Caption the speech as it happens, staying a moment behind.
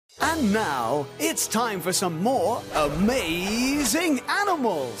And now, it's time for some more amazing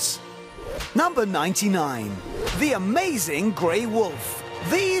animals. Number 99, the amazing grey wolf.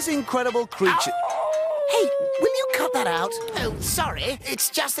 These incredible creatures... Hey, will you cut that out? Oh, sorry. It's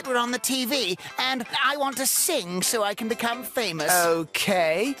just that we're on the TV, and I want to sing so I can become famous.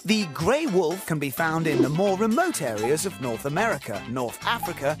 Okay. The grey wolf can be found in the more remote areas of North America, North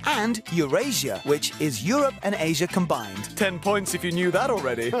Africa, and Eurasia, which is Europe and Asia combined. 10 points if you knew that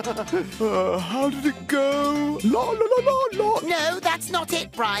already. How did it go? La la la la la. No, that's not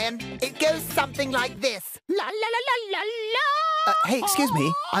it, Brian. It goes something like this. La la la la la la. Hey, excuse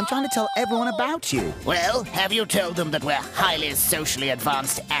me. I'm trying to tell everyone about you. Well, have you told them that we're highly socially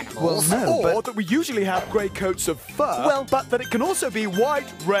advanced animals? Well, no, Or that we usually have grey coats of fur, Well- but that it can also be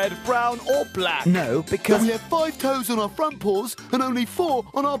white, red, brown, or black. No, because... We have 5 toes on our front paws and only 4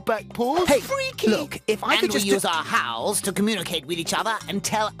 on our back paws. Hey, Freaky! look, if I and could we just... use our howls to communicate with each other and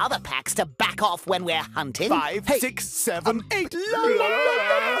tell other packs to back off when we're hunting. 5, Hey, 6, 7, 8.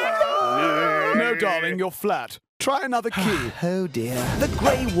 No, darling, you're flat. Try another key. Oh dear. The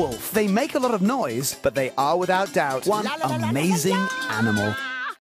grey wolf. They make a lot of noise, but they are without doubt one amazing animal.